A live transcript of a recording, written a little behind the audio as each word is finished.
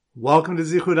Welcome to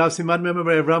Zichud Av Siman Mem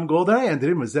by Avram Goldar, and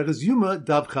today Maseches Yoma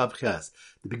Dav Chav Ches,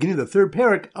 the beginning of the third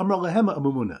parak, Amra Lahema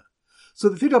Amumuna. So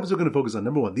the three topics we're going to focus on.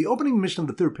 Number one, the opening mission of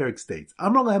the third parak states,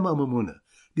 Amra Lahema Amumuna,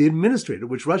 the administrator,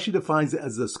 which Rashi defines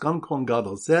as the Skan Kohen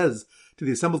Gadol, says to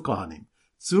the assembled Kohanim,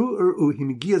 Tzu Ur'u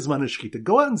Himigia Zman HaShchita,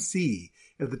 go out and see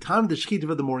if the time of the Shechita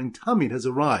of the morning Tamid has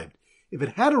arrived. If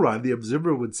it had arrived, the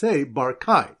observer would say, Bar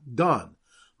Kai, dawn.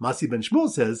 Masi ben Shmuel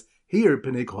says, here,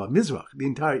 Penei Koha Mizrach, the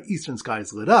entire eastern sky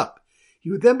is lit up. He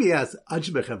would then be asked,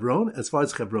 Ajbe Hebron, as far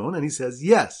as Hebron, and he says,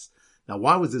 yes. Now,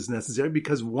 why was this necessary?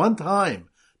 Because one time,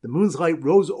 the moon's light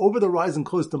rose over the horizon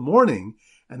close to morning,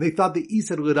 and they thought the east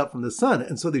had lit up from the sun,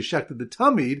 and so they shechted the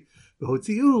Tamid,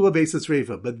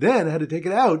 but then had to take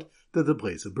it out to the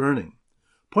place of burning.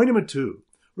 Point number two.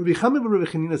 Rabbi Chama and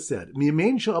Rabbi Chanina said,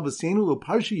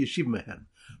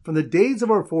 from the days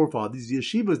of our forefathers,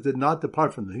 yeshivas did not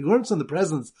depart from them. He learns from the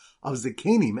presence of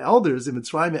Zakanim, elders in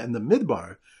Mitzrayim and the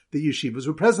Midbar, the yeshivas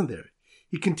were present there.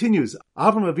 He continues,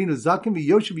 Avram Avinu Zakin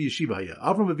v'Yoshev Yeshivaya.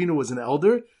 Avram Avinu was an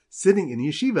elder sitting in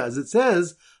yeshiva, as it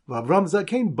says, Avram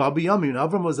Zaken Babi Yamin.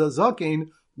 Avram was a Zaken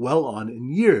well on in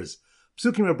years.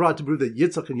 Psukim are brought to prove that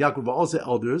Yitzchak and Yaakov were also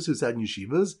elders who sat in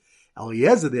yeshivas.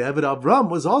 Eliezer, the Eved Avram,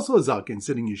 was also a Zaken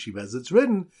sitting in yeshiva, as it's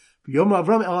written, Yoma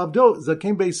Avram El Avdo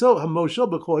Zaken Beiso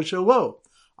HaMoshel B'Kol Shelo.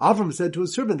 Avram said to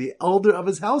his servant, the elder of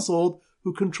his household,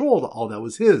 who controlled all that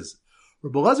was his.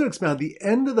 Rabbi Elazar expounded the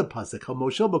end of the pasuk,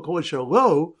 HaMoshel B'Kol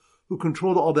Shelo, who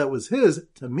controlled all that was his,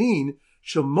 to mean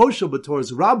Shemoshel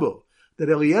B'Torah's Rabbo, that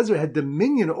Eliezer had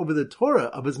dominion over the Torah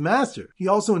of his master. He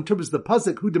also interprets the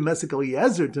pasuk, Hu Demesek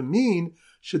Eliezer, to mean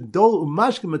Shedol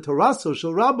Umashke Metoraso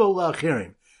Shel Rabbo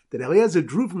La'acherim, that Eliezer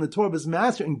drew from the Torah of his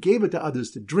master and gave it to others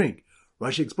to drink.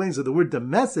 Rashi explains that the word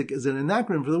domestic is an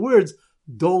acronym for the words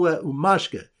Dole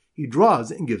Umashke. He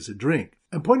draws and gives a drink.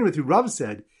 And point number three, Rav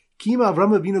said, Kima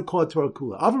Avram Avinu Kol Torah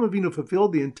Kula. Avram Avinu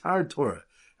fulfilled the entire Torah.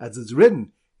 As it's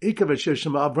written, Eikav Asher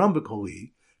Shema Avram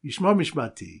B'Koli, Yishmar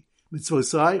Mishmati,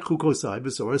 Mitzvosai, Chukosai,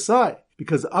 V'Sorasai.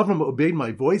 Because Avram obeyed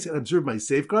my voice and observed my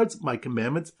safeguards, my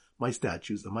commandments, my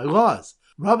statutes, and my laws.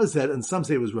 Rav said, and some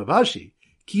say it was Rav Ashi,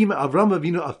 Kima Avram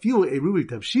Avinu Afilu Eruvi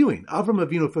Tavshilin. Avram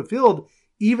Avinu fulfilled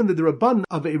even the Rabban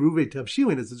of Eruvi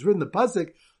Tavshilin, as it's written in the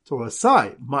pasuk,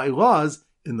 Torasai, my laws,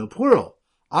 in the plural.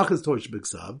 Achaz Torah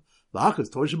B'Ksav,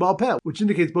 V'achaz Torah B'Al Peh, which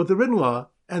indicates both the written law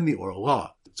and the oral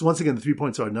law. So once again, the 3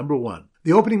 points are, number one,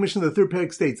 the opening mission of the third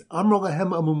parak states, Amra Lahem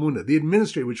Amumuna, the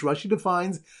administrator, which Rashi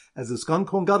defines as the Skan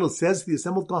Kohen Gadol, says to the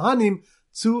assembled Kohanim,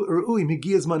 Tzu Ur'u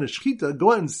Himigia Zman HaShchita,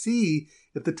 go out and see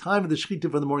if the time of the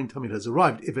Shechita for the morning Tamid has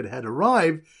arrived. If it had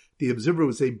arrived, the observer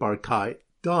would say, Bar Kai,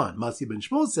 dawn. Masi ben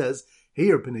Shmuel says,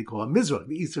 Here, Penei Koha Mizrach,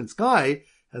 the eastern sky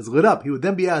has lit up. He would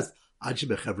then be asked,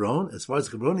 Ajbe Hebron, as far as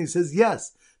Hebron, he says,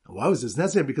 yes. Now, why was this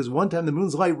necessary? Because one time the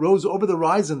moon's light rose over the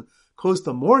horizon close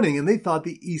to morning, and they thought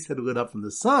the east had lit up from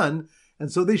the sun,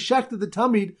 and so they shechted the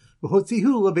Tamid,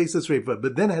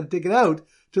 but then had to take it out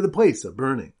to the place of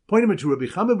burning. Point number two, Rabbi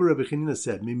Chama and Rabbi Chanina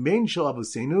said, Mimein shel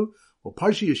avosenu, or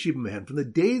Parshi Yeshiva Mehen, from the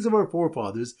days of our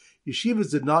forefathers, yeshivas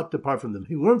did not depart from them.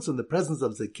 He learns from the presence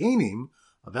of Zakanim,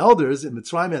 of elders in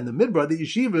Mitzrayim and the Midbar, the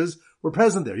yeshivas were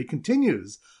present there. He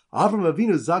continues, Avram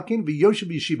Avinu Zakin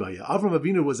v'Yoshev Yeshivaya. Avram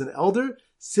Avinu was an elder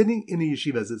sitting in a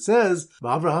yeshiva, as it says,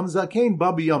 Avraham Zaken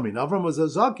Babi Yamin. Avram was a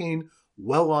Zaken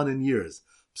well on in years.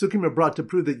 Psukim are brought to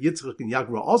prove that Yitzchak and Yaakov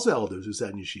were also elders who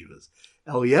sat in yeshivas.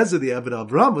 Eliezer, the Eved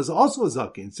Avram, was also a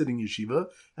Zaken sitting in yeshiva,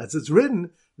 as it's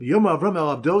written, Yoma Avram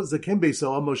El Avdo Zaken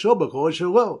Beiso HaMoshel B'Kol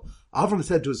Shelo. Avram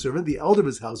said to his servant, the elder of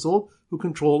his household, who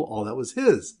controlled all that was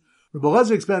his. Rabbi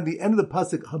Elazar expanded the end of the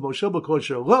pasuk HaMoshel B'Kol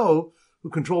Shelo, who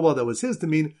controlled all that was his, to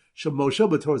mean Shemoshel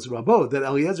B'Torah's Rabbo, that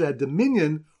Eliezer had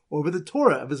dominion over the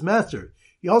Torah of his master.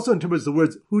 He also interprets the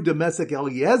words Hu Demesek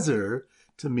Eliezer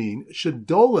to mean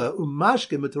Shedola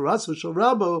Umashke Metoraso Shel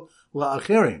Rabbo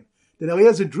La'acherim, that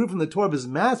Eliezer drew from the Torah of his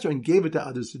master and gave it to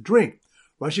others to drink.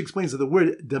 Rashi explains that the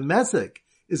word Demesek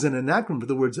is an acronym for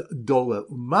the words Dola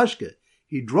Umashke.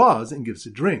 He draws and gives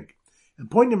to drink. And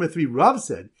point number three, Rav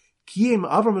said, Kiyem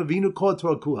Avram Avinu Kol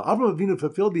Torah Kula. Avram Avinu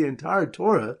fulfilled the entire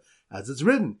Torah as it's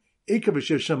written. Eikav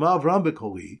Asher Shema Avram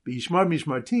B'Koli, B'Yishmar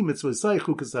Mishmarti Mitzvosai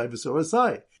Chukosai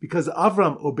V'Sorasai. Because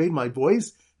Avram obeyed my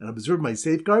voice and observed my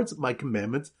safeguards, my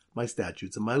commandments, my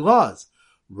statutes, and my laws.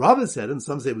 Rav said, and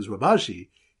some say it was Rav Ashi,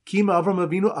 Kima Avram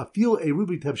Avinu Afil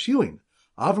Eruvi Tavshilin.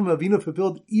 Avram Avinu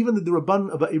fulfilled even the Rabban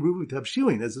of Eruvi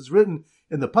Tavshilin, as is written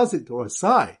in the pasuk Torah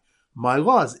Sai, my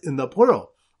laws in the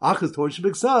plural, Achaz Torah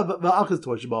B'Ksav v'Achaz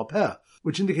Torah B'Al Peh,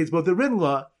 which indicates both the written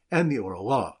law and the oral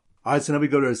law. Alright, so now we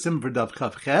go to our simon for Daf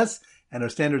Chav Ches, and our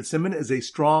standard simon is a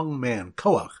strong man,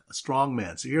 koach, a strong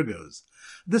man. So here goes.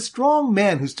 The strong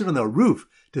man who stood on the roof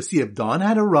to see if dawn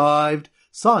had arrived,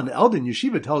 saw an elder in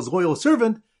yeshiva tell his loyal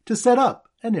servant to set up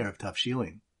an Erev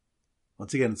Tafshilin.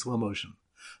 Once again in slow motion.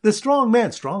 The strong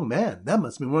man, that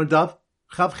must be more Daf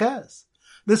Chavches.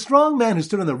 The strong man who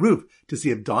stood on the roof to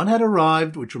see if dawn had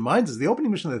arrived, which reminds us, the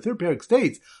opening mission of the third parak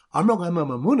states, Amr Lahem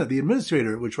Mamuna, the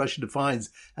administrator, which Rashi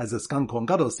defines as a Skan Kohen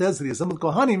Gadol, says to the assembled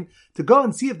Kohanim to go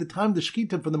and see if the time of the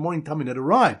Shechita for the morning Tamid had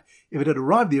arrived. If it had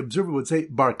arrived, the observer would say,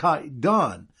 Barkai,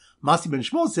 dawn. Masi ben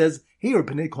Shmuel says, Hey, or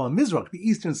Penei Kol Mizrach, the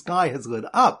eastern sky has lit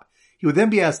up. He would then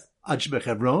be asked, Ad Shebe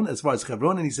Hebron, as far as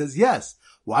Hebron, and he says, yes.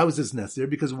 Why was this necessary?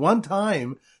 Because one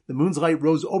time, the moon's light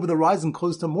rose over the horizon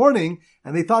close to morning,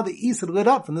 and they thought the east had lit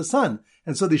up from the sun.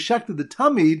 And so they shechted the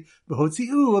tamid,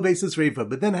 b'hotzi'u l'beis reifa,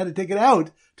 but then had to take it out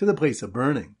to the place of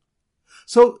burning.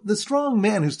 So the strong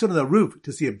man who stood on the roof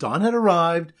to see if dawn had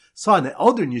arrived saw an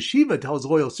elder in yeshiva tell his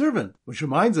loyal servant, which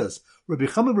reminds us, Rabbi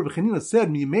Chama Rabbi Chanina said,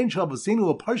 "Miyamein shal v'seinu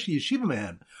l'parshi yeshiva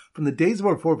man." From the days of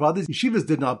our forefathers, yeshivas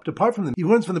did not depart from them. He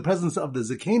learns from the presence of the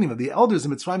Zakanim, of the elders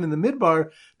in Mitzrayim in the Midbar,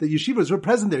 that yeshivas were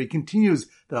present there. He continues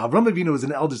that Avram Avinu was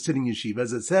an elder sitting yeshiva,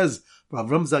 as it says,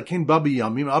 Avram Zaken Babi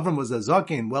Yamim. Avram was a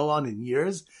Zaken, well on in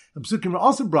years. And Psukim were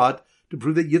also brought to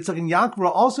prove that Yitzchak and Yaakov were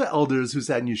also elders who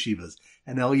sat in yeshivas.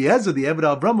 And Eliezer, the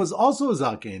Eved Avram, was also a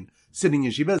Zaken, sitting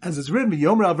in yeshiva. As it's written,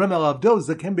 Yoma Avram el Avdo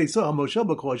Zaken Beiso HaMoshel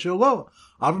B'Kol Asher Lo.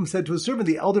 Avram said to his servant,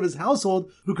 the elder of his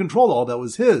household, who controlled all that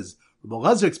was his. Rabbi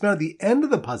Elazar expanded the end of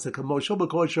the pasuk of Moshe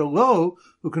b'kol asher lo,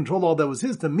 who controlled all that was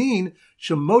his, to mean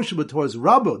Shemoshe b'Torah's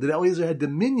Rabbo, that Eliezer had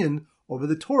dominion over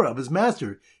the Torah of his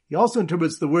master. He also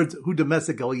interprets the words hu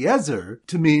domestic Eliezer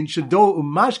to mean Shadol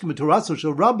umashkim b'Toraso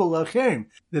shel Rabbo lacherim,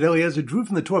 that Eliezer drew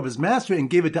from the Torah of his master and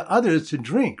gave it to others to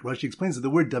drink. Rashi explains that the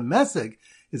word domestic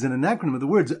is an acronym of the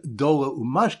words dola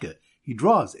umashke. He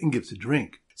draws and gives to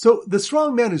drink. So the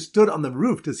strong man who stood on the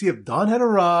roof to see if dawn had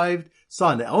arrived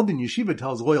saw an elder in yeshiva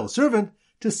tell his loyal servant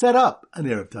to set up an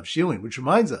Erev Tafshilin, which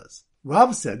reminds us.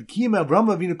 Rav said, Kiyam Avram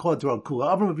Avinu kol Torah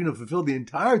kula. Avram Avinu fulfilled the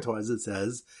entire Torah, as it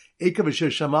says, Ekav asher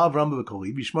shama Avram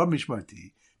v'koli bishmar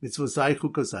mishmarti mitzvosai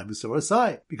chukosai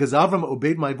v'sorasai. Because Avram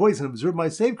obeyed my voice and observed my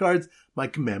safeguards, my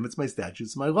commandments, my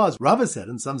statutes, my laws. Rava said,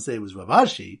 and some say it was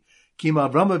Ravashi,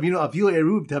 Kiyam Avram Avinu avil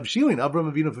eruv tavshilin.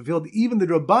 Avram Avinu fulfilled even the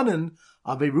Rabbanan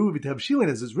of eruv tavshilin,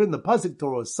 as is written in the pasuk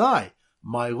Torosai,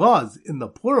 my laws, in the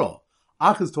plural.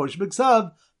 Achas Torah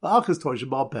Shebiksav, Achas Torah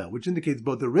Shebal Peh, which indicates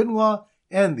both the written law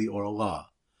and the oral law.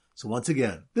 So once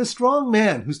again, this strong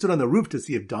man who stood on the roof to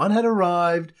see if dawn had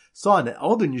arrived saw an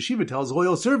elder in yeshiva tell his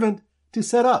loyal servant to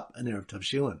set up an Erev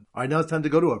Tavshilin. All right, now it's time to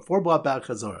go to our 4-block back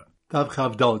Chazorah. Tav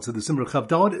Chav Dalet. So the symbol of Chav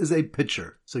Dalet is a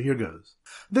pitcher. So here goes.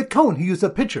 The Kohen, he used a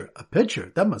pitcher. A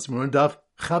pitcher? That must be more in Tav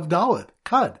Chav Dalet.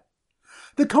 Kad.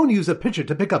 The Kohen used a pitcher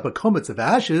to pick up a kometz of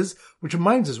ashes, which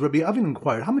reminds us, Rabbi Avin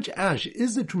inquired, how much ash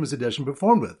is the Trumas Hadeshin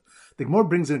performed with? The Gemara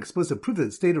brings an explicit proof that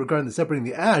it stated regarding the separating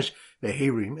the ash,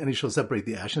 Veherim, and he shall separate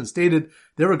the ash, and stated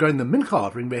there regarding the mincha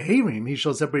offering, Veherim, he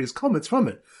shall separate his kometz from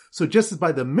it. So just as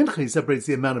by the mincha he separates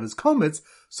the amount of his kometz,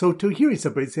 so to here he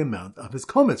separates the amount of his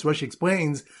kometz. Rashi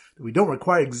explains that we don't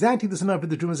require exactly this amount for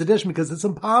the Trumas Hadeshin because it's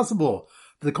impossible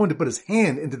for the Kohen to put his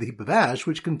hand into the heap of ash,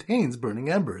 which contains burning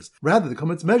embers. Rather, the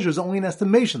kometz measures only an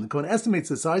estimation. The Kohen estimates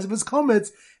the size of his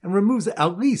kometz and removes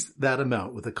at least that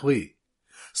amount with a kli.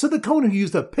 So the Kohen who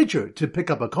used a pitcher to pick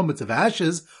up a kometz of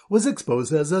ashes was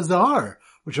exposed as a zar,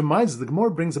 which reminds us the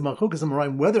Gemara brings a machokas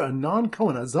amoraim whether a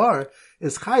non-Kohen azar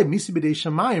is chayiv misi b'dei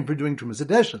shamayim for doing Trumas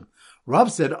Hadeshin.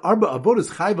 Rav said, Arba avodos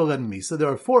chayiv alen misa. There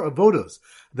are 4 avodos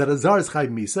that azar is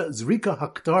chayiv misa, zrika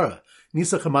haktara,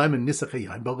 nisa chamayim and nisa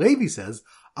chayim. But Levi says,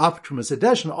 af Trumas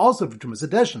Hadeshin, also for Trumas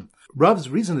Hadeshin. Rav's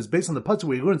reason is based on the pasuk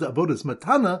where he learns avodos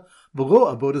matana,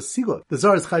 v'lo avodos silot. The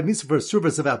zar is chayiv misa for a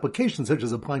service of application, such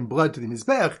as applying blood to the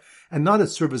mizbech, and not a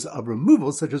service of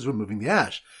removal, such as removing the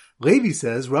ash. Levi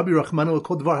says, Rabbi Rachmana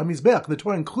l'kol dvar hamizbech. The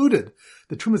Torah included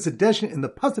the Trumas Hadeshin in the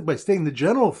pasuk by stating the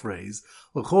general phrase,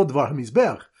 l'kol dvar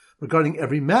hamizbech, regarding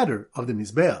every matter of the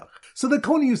mizbeach. So the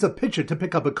Kohen used a pitcher to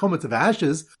pick up a kometz of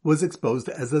ashes was exposed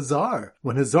as a zar,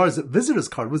 when his zar's visitor's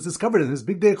card was discovered in his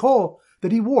big day hole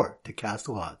that he wore to cast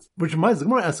lots. Which reminds the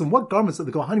Gemara asks him what garments did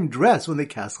the Kohanim dress when they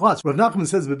cast lots. Rav Nachman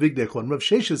says B'Big Day Chol, and Rav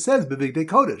Shesha says B'Big Day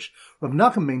Kodesh. Rav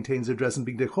Nachman maintains their dress in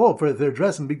Big Day Chol, for if their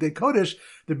dress in Big Day Kodesh,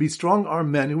 there'd be strong-armed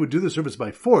men who would do the service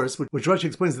by force, which Rashi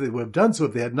explains that they would have done so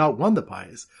if they had not won the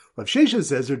pious. Rav Shesha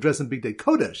says they're dressed in Big Day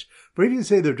Kodesh, for if you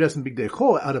say they're dressed in Big Day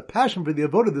Chol, out of passion for the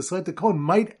avodah, the selected Kohen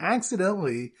might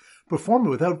accidentally perform it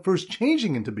without first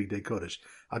changing into Big Day Kodesh.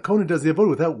 A Kohen does the avodah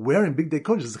without wearing Big Day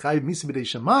Kodesh is chayiv misa b'dei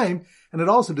shamayim, and it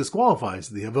also disqualifies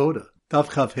the avodah. Tav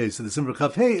Chav Hei. So the symbol of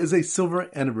Chav Hei is a silver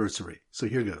anniversary. So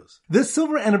here goes. This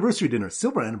silver anniversary dinner,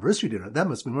 that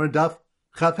must be more Tav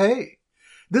Chav Hei.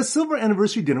 The silver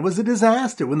anniversary dinner was a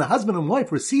disaster when the husband and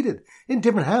wife were seated in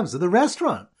different halves of the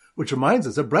restaurant. Which reminds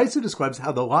us, a Brisa describes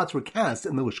how the lots were cast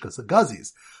in the Lishkas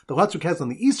Agazis. The lots were cast on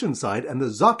the eastern side, and the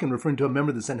Zakin, referring to a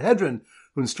member of the Sanhedrin,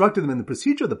 who instructed them in the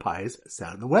procedure of the pies,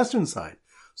 sat on the western side.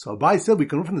 So Abai said we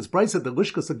can learn from this Brisa that the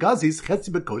Lishkas Agazis, Chetzi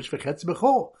Bekosh v'Chetzi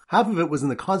Bechol. Half of it was in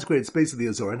the consecrated space of the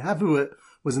Azor, and half of it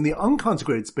was in the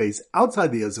unconsecrated space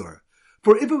outside the Azor.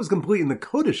 For if it was complete in the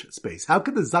Kodesh space, how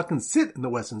could the Zakin sit in the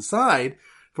western side?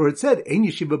 For it said, Ein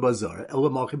Yeshiva Bazar, Ela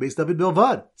Malchus Beis David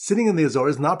Bilvad. Sitting in the Azor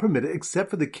is not permitted except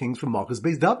for the kings from Malchus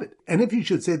Beis David. And if you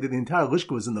should say that the entire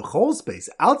Lishka was in the whole space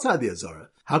outside the Azor,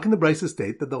 how can the Brisa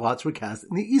state that the lots were cast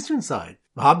in the eastern side?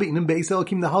 We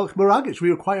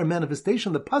require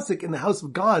manifestation of the pasuk in the house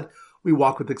of God. We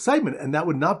walk with excitement, and that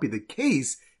would not be the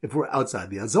case if we're outside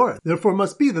the Azor. Therefore, it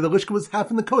must be that the Lishka was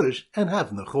half in the Kodesh and half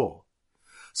in the Chol.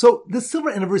 So the silver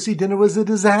anniversary dinner was a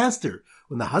disaster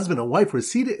when the husband and wife were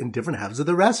seated in different halves of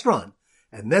the restaurant.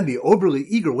 And then the overly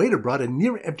eager waiter brought a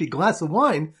near-empty glass of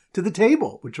wine to the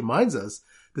table, which reminds us,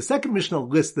 the second Mishnah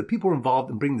lists the people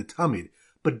involved in bringing the Tamid,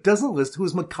 but doesn't list who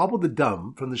is makabel the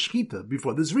dam from the Shechita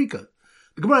before the Zrika.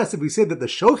 The Gemara asks if we say that the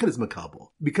Shochet is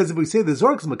makabel, because if we say the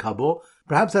Zork is makabel,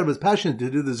 perhaps out of his passion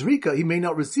to do the Zrika, he may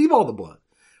not receive all the blood.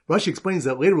 Rashi explains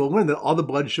that later we'll learn that all the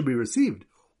blood should be received.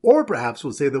 Or perhaps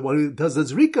we'll say the one who does the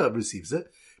Zrika receives it,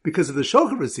 because if the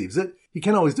Shochet receives it, he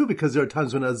can't always do it because there are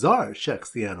times when a Zar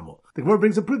shechs the animal. The Gemara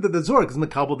brings a proof that the Zork is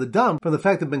makabel the dam from the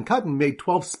fact that Ben Katan made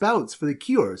 12 spouts for the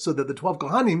cure, so that the 12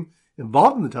 Kohanim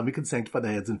involved in the tummy could sanctify the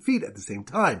hands and feet at the same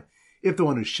time. If the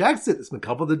one who shechs it is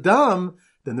makabel the dam,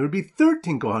 then there would be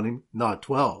 13 Kohanim, not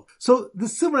 12. So the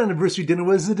silver anniversary dinner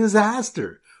was a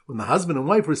disaster when the husband and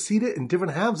wife were seated in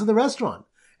different halves of the restaurant.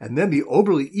 And then the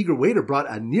overly eager waiter brought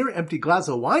a near-empty glass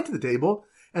of wine to the table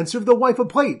and served the wife a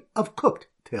plate of cooked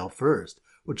tail first.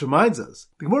 Which reminds us,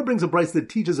 the Gemara brings a brisa that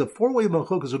teaches a four-way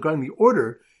machlokas regarding the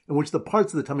order in which the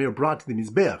parts of the tamei are brought to the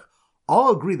mizbeach.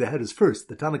 All agree the head is first.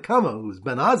 The Tanna Kama, who is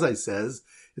Ben Azai, says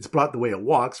it's brought the way it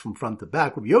walks, from front to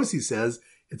back. Rabbi Yossi says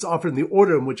it's offered in the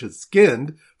order in which it's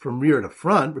skinned, from rear to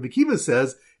front. Rabbi Kiva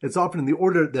says it's offered in the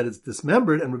order that it's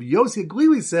dismembered, and Rabbi Yossi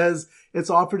Aglili says it's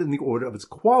offered in the order of its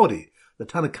quality. The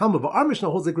Tanna Kama of our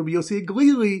Mishnah holds like Rabbi Yossi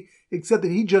Aglili, except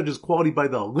that he judges quality by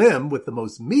the limb with the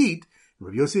most meat.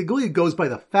 Rabbi Yossi Aglili goes by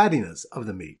the fattiness of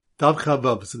the meat. Dav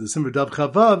Chavav. So the Simmer Dav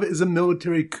Chavav is a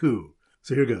military coup.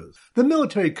 So here goes. The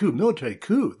military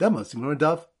coup, that must be more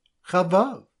Dav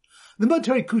Chavav. The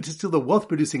military coup to steal the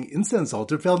wealth-producing incense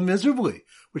altar failed miserably,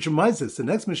 which reminds us, the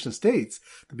next Mishnah states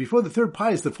that before the third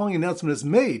pious, the following announcement is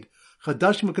made.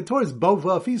 Chadashim HaKatoris, Bav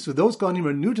V'Afis, for those Kohanim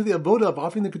are new to the avoda of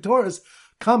offering the Katoris,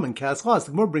 come and cast lots.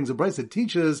 The Gemara brings a brisa that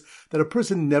teaches that a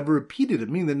person never repeated it,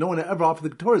 meaning that no one ever offered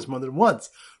the Katoris more than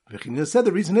once. V'china said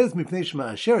the reason is Mipnei Shema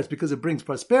Asher, it's because it brings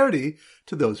prosperity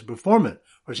to those who perform it.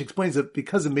 Or she explains that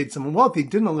because it made someone wealthy, it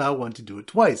didn't allow one to do it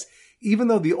twice. Even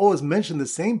though the O is mentioned the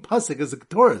same pasuk as the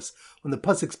Katoris, when the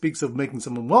pasuk speaks of making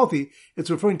someone wealthy, it's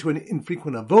referring to an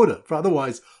infrequent avoda, for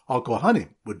otherwise all Kohanim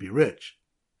would be rich.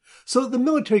 So the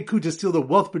military coup to steal the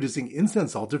wealth-producing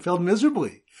incense altar failed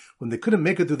miserably. When they couldn't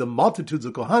make it through the multitudes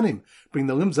of Kohanim, bring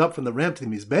the limbs up from the ramp to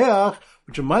the Mizbeach,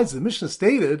 which reminds us, the Mishnah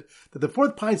stated that the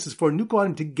fourth piece is for new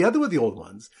Kohanim together with the old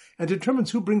ones, and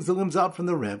determines who brings the limbs out from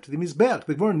the ramp to the Mizbeach.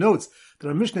 The Gemara notes that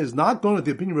our Mishnah is not going with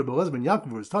the opinion of Rebbe Elazar ben Yaakov,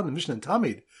 who is taught in the Mishnah and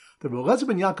Tamid. The Rebbe Elazar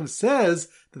ben Yaakov says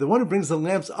that the one who brings the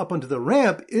lamps up onto the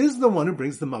ramp is the one who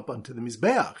brings them up onto the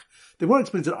Mizbeach. The Gemara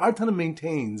explains that our Tana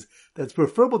maintains that it's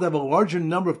preferable to have a larger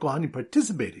number of Kohanim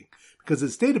participating, because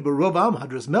it's stated, B'rov Am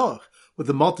Hadras Melech, with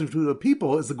the multitude of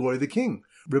people is the glory of the king.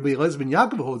 Rabbi Elazar ben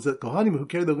Yaakov holds that Kohanim who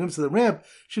carry the limbs to the ramp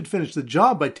should finish the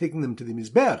job by taking them to the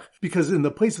Mizbech, because in the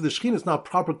place of the Shekhinah it's not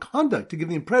proper conduct to give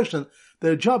the impression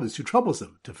that a job is too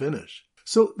troublesome to finish.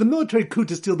 So the military coup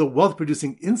to steal the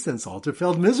wealth-producing incense altar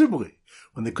failed miserably.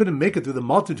 When they couldn't make it through the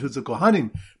multitudes of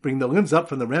Kohanim, bring the limbs up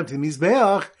from the ramp to the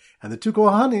Mizbeach, and the two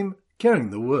Kohanim carrying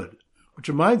the wood. Which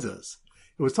reminds us,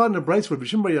 it was taught in a brayso where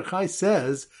Bishim Bar Yochai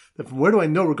says that from where do I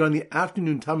know regarding the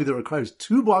afternoon Tamid that requires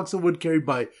 2 blocks of wood carried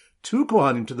by 2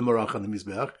 Kohanim to the Marach on the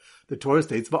Mizbech, the Torah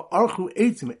states, Va'archu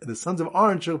eitzim, and the sons of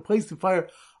Aaron shall place the fire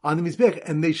on the Mizbech,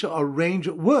 and they shall arrange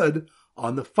wood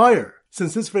on the fire.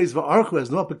 Since this phrase Va'archu has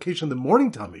no application on the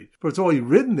morning Tamid, for it's already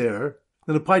written there,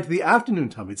 then applied to the afternoon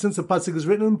Tamid. Since the pasuk is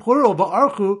written in plural,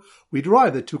 Va'archu, we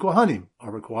derive that 2 Kohanim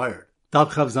are required.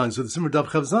 Dav Chav Zayin. So the Simmer Dav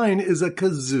Chav Zayin is a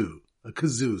kazoo. A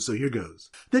kazoo, so here goes.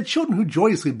 The children who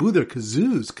joyously blew their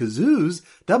kazoos,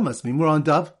 that must mean we're on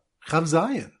Dav Chav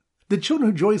Zayin. The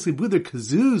children who joyously blew their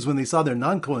kazoos when they saw their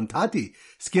non-Kohen tati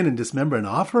skin and dismember an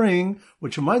offering,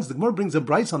 which reminds the Gemara brings a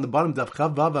brice on the bottom of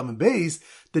Chav Vav Amud Beis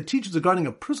that teaches regarding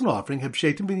a personal offering,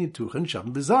 Hebshetim b'nituch and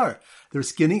Shavim b'zar. Their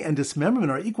skinning and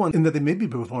dismemberment are equal in that they may be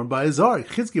performed by a zar.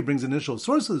 Chizkiah brings an initial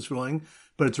source of this ruling,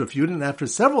 but it's refuted, and after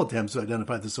several attempts to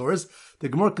identify the source, the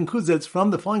Gemara concludes that it's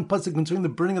from the following pasuk concerning the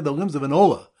burning of the limbs of an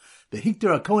olah. The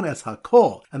hiktir HaKohen as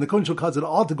HaKol, and the Kohen shall cause it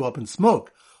all to go up in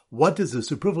smoke. What does the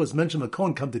superfluous mention of a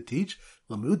Kohen come to teach?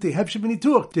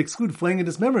 To exclude flaying and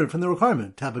dismemberment from the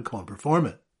requirement to have a Kohen perform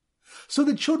it. So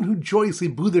the children who joyously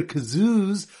blew their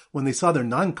kazoos when they saw their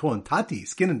non-Kohen tati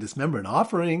skin and dismember an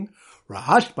offering were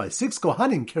hashed by 6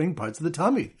 Kohanim carrying parts of the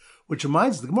Tamid, which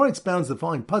reminds us, the Gemara expounds the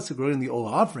following pasuk regarding the olah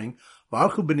offering.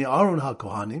 V'archu b'nei Aaron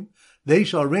ha-Kohanim. They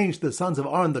shall arrange the sons of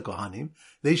Aaron the Kohanim.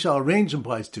 They shall arrange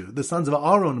implies to. The sons of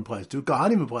Aaron implies to.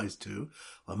 Kohanim implies to.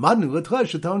 We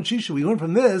learn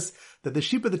from this that the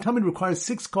sheep of the Tamid requires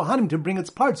 6 Kohanim to bring its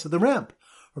parts to the ramp.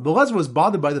 Rabbi Elazar was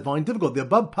bothered by the following difficulty. The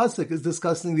above pasuk is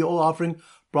discussing the olah offering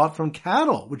brought from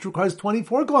cattle, which requires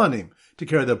 24 Kohanim to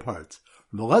carry their parts.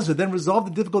 Rabbi Elazar then resolved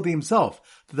the difficulty himself,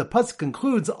 that the pasuk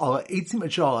concludes ala eitzim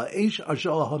asher ala eish asher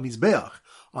ala hamizbeach,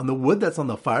 on the wood that's on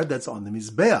the fire that's on the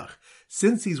mizbeach.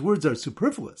 Since these words are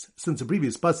superfluous, since the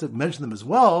previous pasuk mentioned them as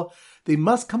well, they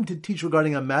must come to teach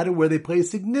regarding a matter where they play a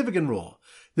significant role.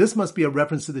 This must be a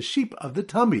reference to the sheep of the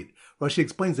Tamid. Rashi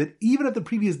explains that even if the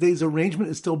previous day's arrangement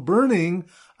is still burning,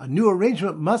 a new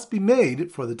arrangement must be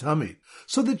made for the Tamid.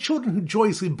 So the children who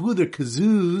joyously blew their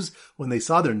kazoos when they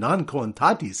saw their non-Kohen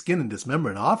tati skin and dismember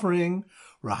an offering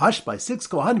were hushed by 6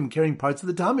 Kohanim carrying parts of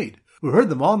the Tamid, who heard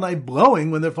them all night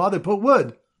blowing when their father put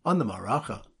wood on the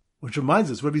maracha. Which reminds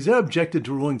us, Rabbi Zera objected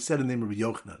to a ruling said in the name of Rabbi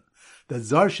Yochanan, that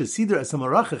Zar Shesider as a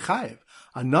maracha chayev,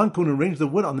 a non-Kohen who arranged the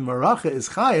wood on the maracha is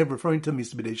chayev, referring to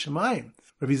Misa B'dei Shemayim.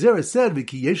 Rabbi Zera said,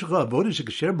 V'ki yeshecha avoda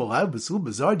shekasher b'layv b'sul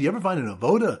b'zar. Do you ever find an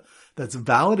avoda that's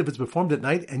valid if it's performed at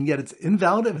night, and yet it's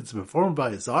invalid if it's performed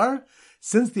by a zar?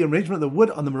 Since the arrangement of the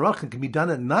wood on the maracha can be done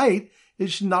at night,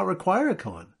 it should not require a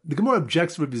Kohen. The Gemara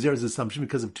objects to Rabbi Zera's assumption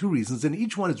because of 2 reasons, and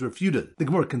each one is refuted. The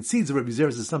Gemara concedes that Rabbi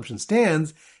Zera's assumption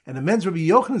stands, and amends Rabbi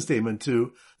Yochanan's statement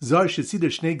to Zar Shesider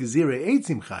Shnei Gezirei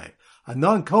Eitzim Chayev. A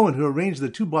non-Kohen who arranged the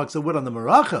 2 blocks of wood on the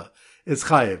maracha is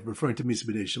Chayev, referring to Misa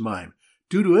B'dei Shemayim,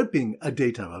 due to it being a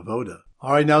daytime avoda.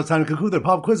 Alright, now it's time to conclude the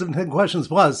pop quiz of 10 questions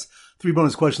plus 3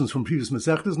 bonus questions from previous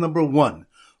Masechtas. Number 1.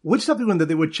 Which stuff did we learn that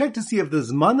they would check to see if the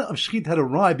Zman of Shechit had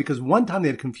arrived because one time they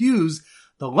had confused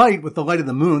the light with the light of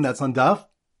the moon? That's on Daf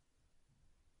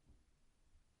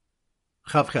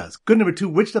Chavches. Good. Number 2.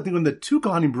 Which stuff did we learn that 2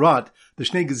 Kohanim brought the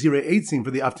Shnei Gezirei Eitzim for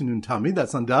the afternoon Tamid?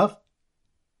 That's on Daf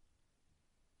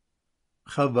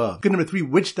Chavav. Good. Number 3.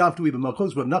 Which daf do we have in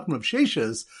Malchos Rav Nachman Rav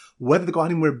Sheshes, whether the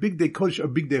Kohanim wear big day kodesh or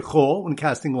big day chol when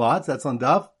casting lots? That's on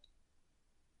Daf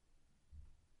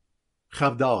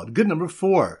Chavdalad. Good. Number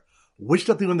 4. Which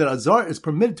daf do we learn that Azar is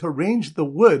permitted to arrange the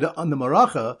wood on the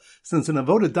maracha, since an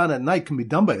avoda done at night can be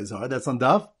done by Azar? That's on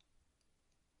Daf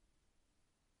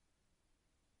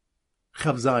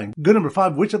Chav Zayin. Good. Number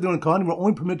 5. Which of the Kohanim were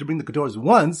only permitted to bring the ketores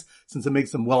once, since it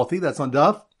makes them wealthy? That's on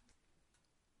Daf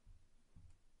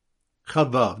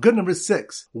Chavav. Good. Number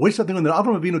 6. Which of the that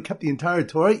Avraham Avinu kept the entire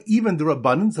Torah, even the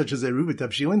Rabbanan, such as Eruv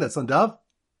Tavshilin? That's on Daf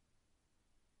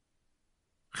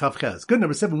Chavches. Good.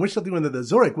 Number 7. Which of the that the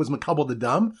Zorik was Makabal the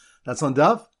Dam? That's on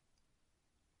Daf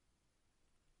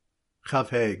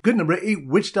Chavhei. Good. Number 8.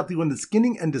 Which daf the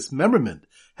skinning and dismemberment,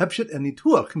 Hepshet and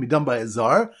Nituach, can be done by a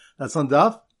Zar? That's on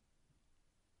Daf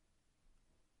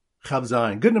Chav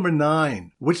Zayin. Good. Number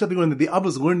 9. Which daf that the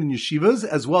Abbas learned in yeshivas,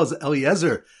 as well as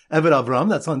Eliezer, Eved Avram?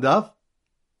 That's on Daf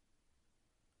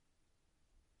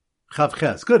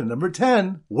Chavches. Good. And number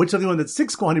 10. Which of the that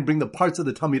 6 Kohanim bring the parts of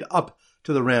the Tamid up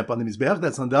to the ramp on the Mizbeach?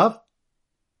 That's on Daf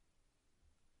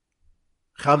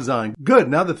Chav Zayin. Good.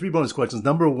 Now the 3 bonus questions.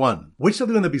 Number 1. Which of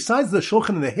the that besides the Shulchan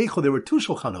and the Heichel, there were 2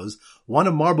 Shulchanos, one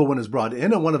of marble when it's brought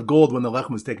in, and one of gold when the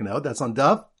Lechem was taken out? That's on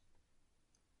Daf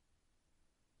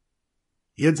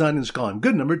Yed Zayin and Shkalim.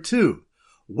 Good. Number 2.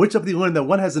 Which of the learned that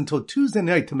one has until Tuesday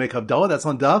night to make Havdalah? That's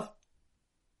on Daf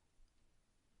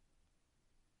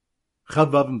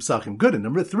Chavav Psachim. Good. And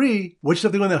number 3. Which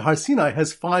of the learned that Har Sinai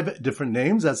has 5 different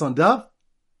names? That's on Daf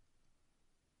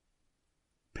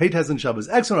Peit Hez and Shabbos.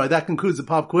 Excellent. All right, that concludes the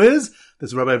pop quiz. This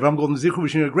is Rabbi Avram Golden Zichru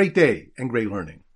wishing you a great day and great learning.